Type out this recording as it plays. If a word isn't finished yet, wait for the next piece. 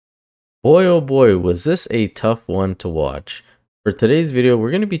Boy, oh boy, was this a tough one to watch. For today's video, we're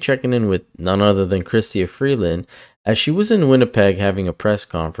going to be checking in with none other than Chrystia Freeland, as she was in Winnipeg having a press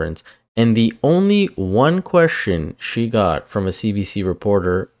conference, and the only one question she got from a CBC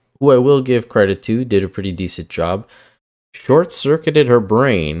reporter, who I will give credit to, did a pretty decent job, short-circuited her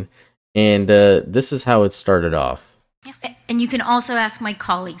brain, and this is how it started off. Yes. And you can also ask my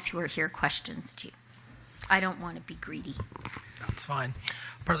colleagues who are here questions too. I don't want to be greedy. That's fine.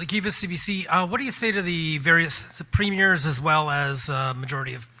 Partly Kiva, CBC. What do you say to the various premiers as well as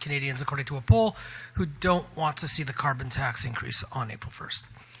majority of Canadians, according to a poll, who don't want to see the carbon tax increase on April 1st?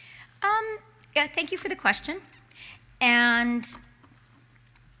 Yeah, thank you for the question. And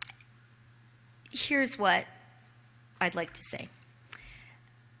here's what I'd like to say.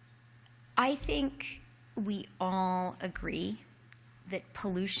 I think we all agree that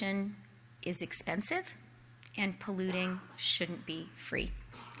pollution is expensive and polluting shouldn't be free.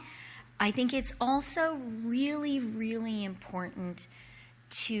 I think it's also really, really important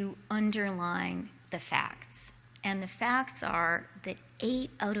to underline the facts. And the facts are that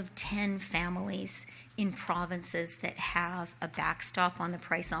 8 out of 10 families in provinces that have a backstop on the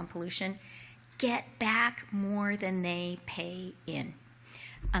price on pollution get back more than they pay in.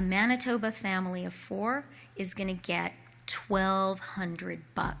 A Manitoba family of 4 is going to get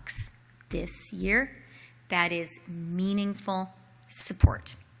 $1,200 this year. That is meaningful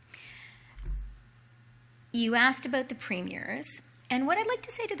support. You asked about the premiers, and what I'd like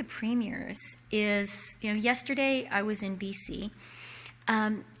to say to the premiers is, yesterday I was in BC.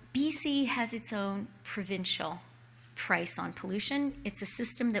 BC has its own provincial price on pollution. It's a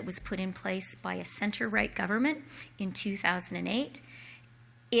system that was put in place by a centre-right government in 2008.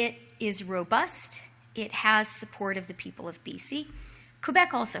 It is robust. It has support of the people of BC.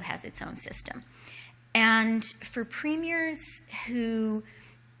 Quebec also has its own system. And for premiers who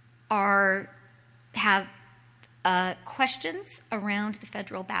have questions around the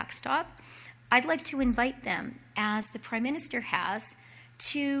federal backstop, I'd like to invite them, as the Prime Minister has,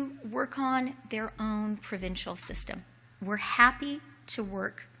 to work on their own provincial system. We're happy to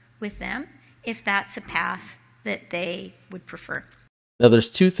work with them if that's a path that they would prefer. Now, there's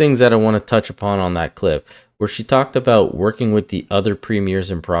 2 things that I want to touch upon on that clip, where she talked about working with the other premiers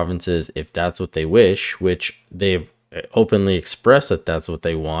in provinces if that's what they wish, which they've openly expressed that that's what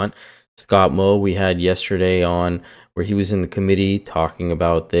they want. Scott Moe, we had yesterday on, where he was in the committee talking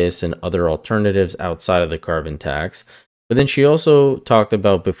about this and other alternatives outside of the carbon tax. But then she also talked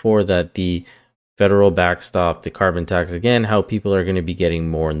about before that the federal backstop, the carbon tax, again, how people are going to be getting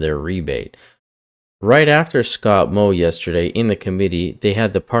more in their rebate. Right after Scott Moe yesterday in the committee, they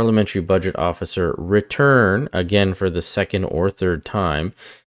had the parliamentary budget officer return again for the second or third time.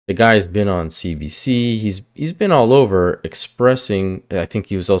 The guy's been on CBC. He's been all over expressing, I think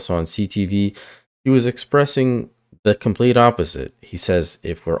he was also on CTV. He was expressing the complete opposite. He says,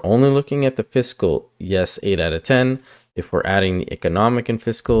 if we're only looking at the fiscal, yes, 8 out of 10. If we're adding the economic and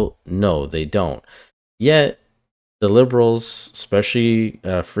fiscal, no, they don't. Yet, the Liberals, especially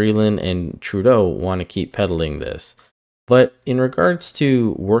Freeland and Trudeau, want to keep peddling this. But in regards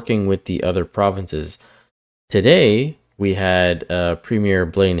to working with the other provinces, today we had Premier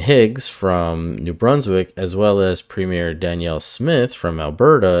Blaine Higgs from New Brunswick, as well as Premier Danielle Smith from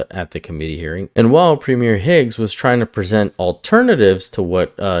Alberta at the committee hearing. And while Premier Higgs was trying to present alternatives to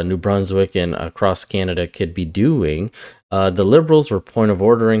what New Brunswick and across Canada could be doing, the Liberals were point of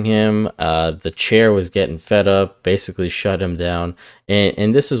ordering him. The chair was getting fed up, basically shut him down.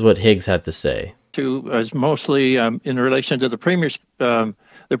 And this is what Higgs had to say. As mostly in relation to the Premier's, the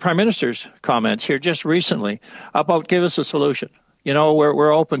Prime Minister's comments here just recently about give us a solution.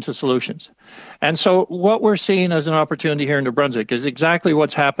 We're open to solutions. And so what we're seeing as an opportunity here in New Brunswick is exactly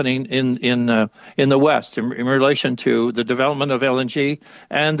what's happening in the West in relation to the development of LNG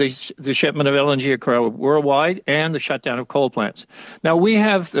and the shipment of LNG across worldwide and the shutdown of coal plants. Now, we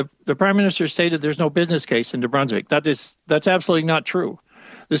have the Prime Minister stated there's no business case in New Brunswick. That's absolutely not true.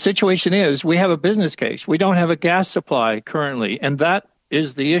 The situation is we have a business case. We don't have a gas supply currently, and that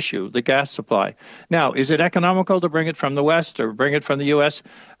is the issue, the gas supply. Now, is it economical to bring it from the West or bring it from the U.S.?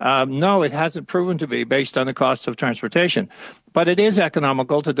 No, it hasn't proven to be based on the cost of transportation. But it is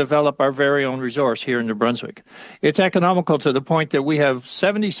economical to develop our very own resource here in New Brunswick. It's economical to the point that we have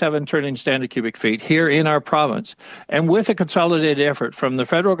 77 trillion standard cubic feet here in our province. And with a consolidated effort from the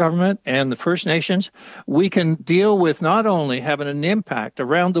federal government and the First Nations, we can deal with not only having an impact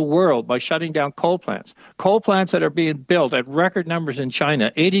around the world by shutting down coal plants that are being built at record numbers in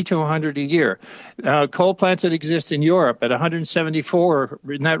China, 80 to 100 a year, coal plants that exist in Europe at 174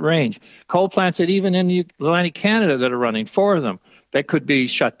 in that range, coal plants that even in Atlantic Canada that are running, 4 of them that could be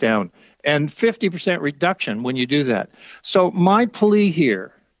shut down. and 50% reduction when you do that. So my plea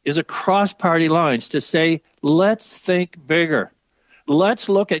here is across party lines to say, let's think bigger. Let's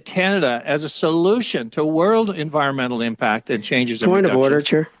look at Canada as a solution to world environmental impact and changes. Point of order,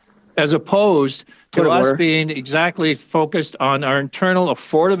 Chair. As opposed to us being exactly focused on our internal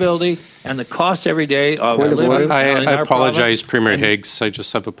affordability and the costs every day of living. I apologize, Premier Higgs. I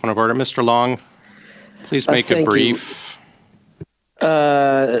just have a point of order. Mr. Long, please make it brief.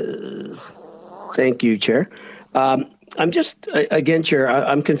 Thank you, Chair. I'm just, again, Chair,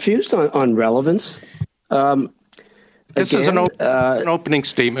 I'm confused on relevance. This is an opening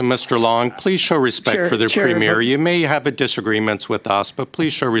statement, Mr. Long. Please show respect for the Premier. You may have disagreements with us, but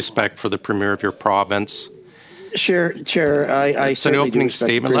please show respect for the Premier of your province. Chair, it's an opening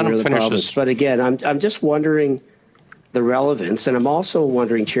statement. Let him finish this. But again, I'm just wondering the relevance, and I'm also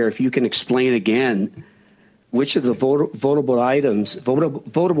wondering, Chair, if you can explain again which of the votable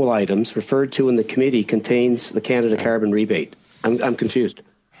items referred to in the committee contains the Canada carbon rebate. I'm confused.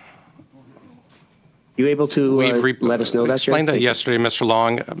 You able to let us know that? Explained that yesterday, Mr.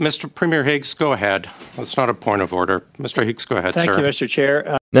 Long. Mr. Premier Higgs, go ahead. That's not a point of order. Mr. Higgs, go ahead, sir. Thank you, Mr.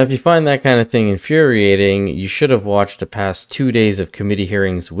 Chair. Now, if you find that kind of thing infuriating, you should have watched the past 2 days of committee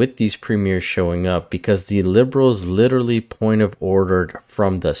hearings with these premiers showing up, because the Liberals literally point of ordered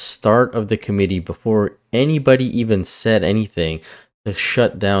from the start of the committee before anybody even said anything to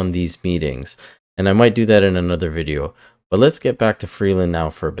shut down these meetings. And I might do that in another video. But let's get back to Freeland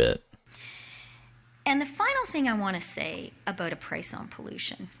now for a bit. And the final thing I want to say about a price on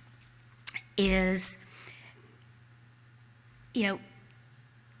pollution is,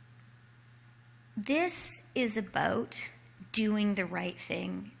 this is about doing the right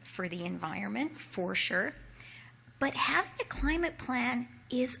thing for the environment, for sure. But having a climate plan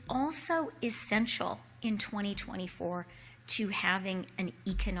is also essential in 2024 to having an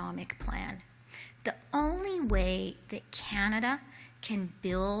economic plan. The only way that Canada can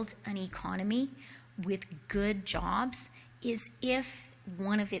build an economy with good jobs is if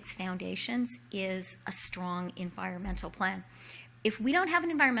one of its foundations is a strong environmental plan. If we don't have an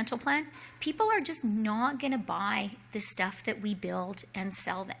environmental plan, people are just not going to buy the stuff that we build and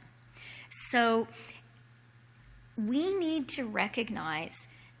sell them. So we need to recognize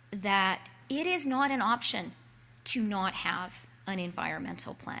that it is not an option to not have an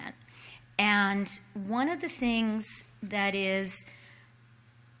environmental plan. And one of the things that is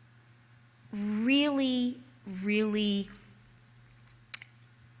really, really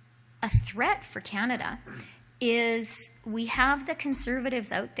a threat for Canada is we have the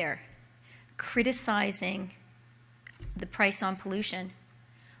Conservatives out there criticizing the price on pollution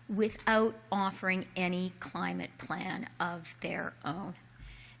without offering any climate plan of their own.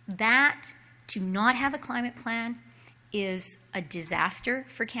 That, to not have a climate plan, is a disaster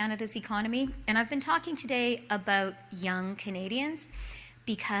for Canada's economy. And I've been talking today about young Canadians,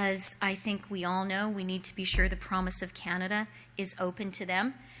 because I think we all know we need to be sure the promise of Canada is open to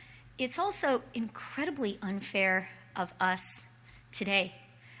them. It's also incredibly unfair of us today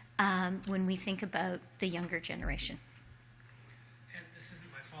when we think about the younger generation. And this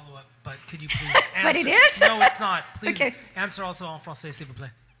isn't my follow-up, but could you please answer? But it is? No, it's not. Please Okay. answer also en français, s'il vous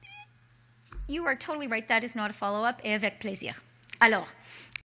plaît. You are totally right. That is not a follow-up. Et avec plaisir. Alors.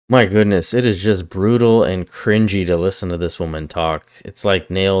 My goodness, it is just brutal and cringy to listen to this woman talk. It's like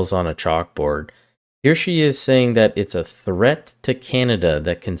nails on a chalkboard. Here she is saying that it's a threat to Canada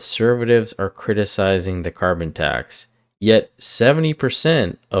that Conservatives are criticizing the carbon tax. Yet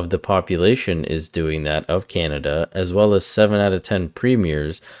 70% of the population is doing that of Canada, as well as 7 out of 10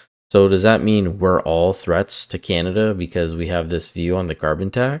 premiers. So does that mean we're all threats to Canada because we have this view on the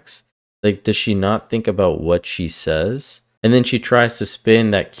carbon tax? Like, does she not think about what she says? And then she tries to spin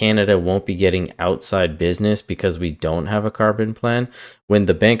that Canada won't be getting outside business because we don't have a carbon plan, when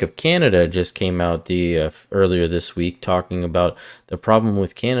the Bank of Canada just came out earlier this week talking about the problem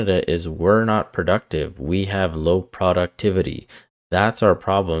with Canada is we're not productive. We have low productivity. That's our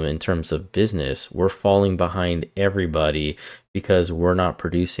problem in terms of business. We're falling behind everybody because we're not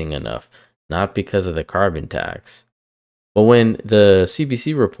producing enough, not because of the carbon tax. But when the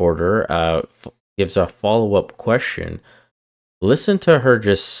CBC reporter gives a follow-up question, listen to her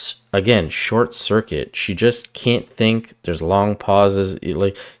just, again, short circuit. She just can't think. There's long pauses.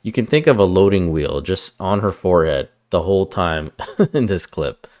 Like, you can think of a loading wheel just on her forehead the whole time in this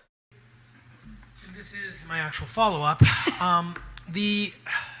clip. This is my actual follow-up.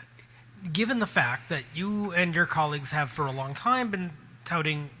 Given the fact that you and your colleagues have for a long time been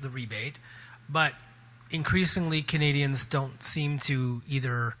touting the rebate, but increasingly Canadians don't seem to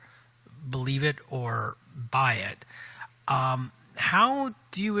either believe it or buy it, how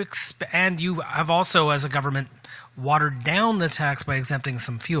do you and you have also, as a government, watered down the tax by exempting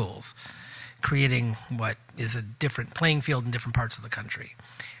some fuels, creating what is a different playing field in different parts of the country.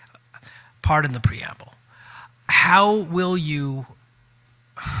 Pardon the preamble. How will you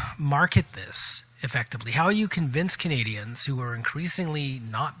market this effectively? How will you convince Canadians who are increasingly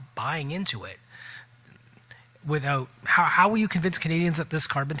not buying into it? How will you convince Canadians that this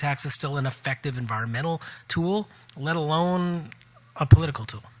carbon tax is still an effective environmental tool, let alone a political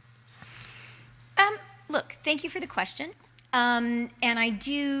tool? Look, thank you for the question. And I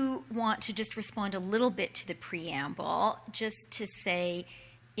do want to just respond a little bit to the preamble, just to say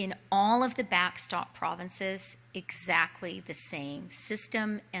in all of the backstop provinces, exactly the same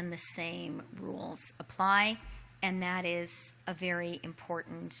system and the same rules apply, and that is a very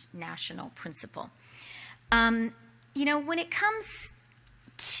important national principle. You know, when it comes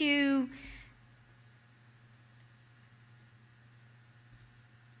to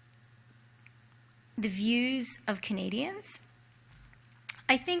the views of Canadians,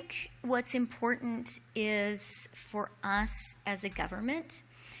 I think what's important is for us as a government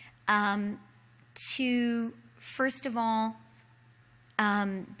to, first of all,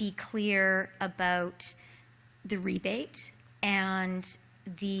 be clear about the rebate and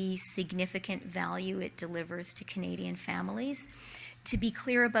the significant value it delivers to Canadian families, to be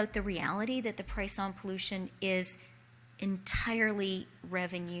clear about the reality that the price on pollution is entirely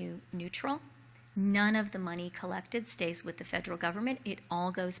revenue neutral. None of the money collected stays with the federal government. It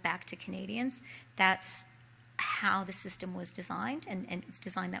all goes back to Canadians. That's how the system was designed, and it's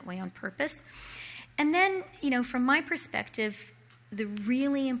designed that way on purpose. And then, you know, from my perspective, the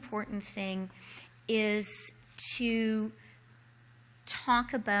really important thing is to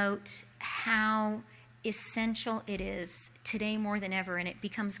talk about how essential it is today more than ever, and it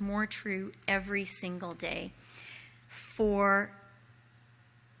becomes more true every single day, for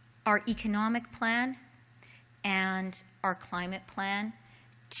our economic plan and our climate plan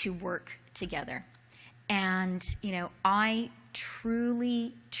to work together. And, you know, I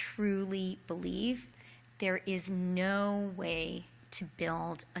truly, truly believe there is no way to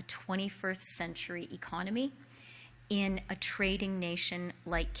build a 21st century economy in a trading nation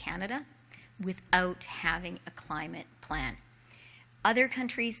like Canada without having a climate plan. Other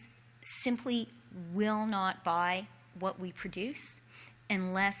countries simply will not buy what we produce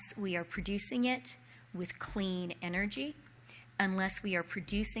unless we are producing it with clean energy, unless we are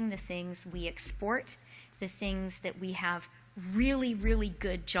producing the things we export, the things that we have really, really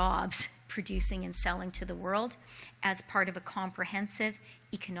good jobs producing and selling to the world as part of a comprehensive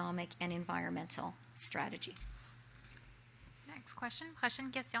economic and environmental strategy. Next question. Prochaine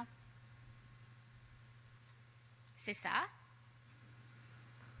question. C'est ça?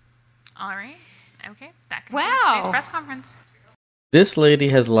 All right. Okay. That concludes today's press conference. This lady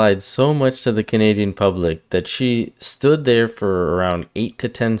has lied so much to the Canadian public that she stood there for around 8 to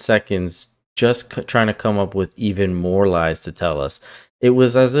 10 seconds just trying to come up with even more lies to tell us. It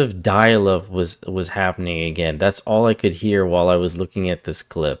was as if dial-up was happening again. That's all I could hear while I was looking at this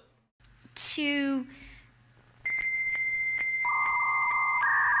clip. To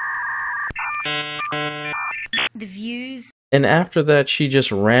the views. And after that, she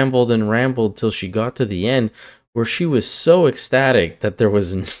just rambled and rambled till she got to the end, where she was so ecstatic that there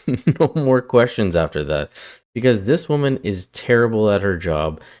was no more questions after that. Because this woman is terrible at her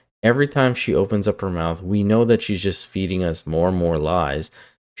job. Every time she opens up her mouth, we know that she's just feeding us more and more lies.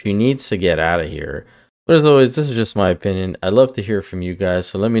 She needs to get out of here. But as always, this is just my opinion. I'd love to hear from you guys,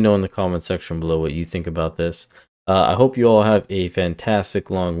 so let me know in the comment section below what you think about this. I hope you all have a fantastic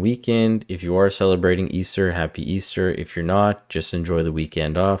long weekend. If you are celebrating Easter, happy Easter. If you're not, just enjoy the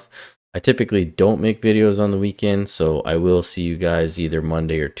weekend off. I typically don't make videos on the weekend, so I will see you guys either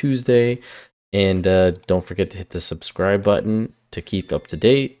Monday or Tuesday. And don't forget to hit the subscribe button to keep up to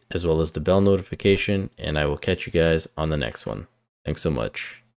date, as well as the bell notification. And I will catch you guys on the next one. Thanks so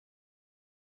much.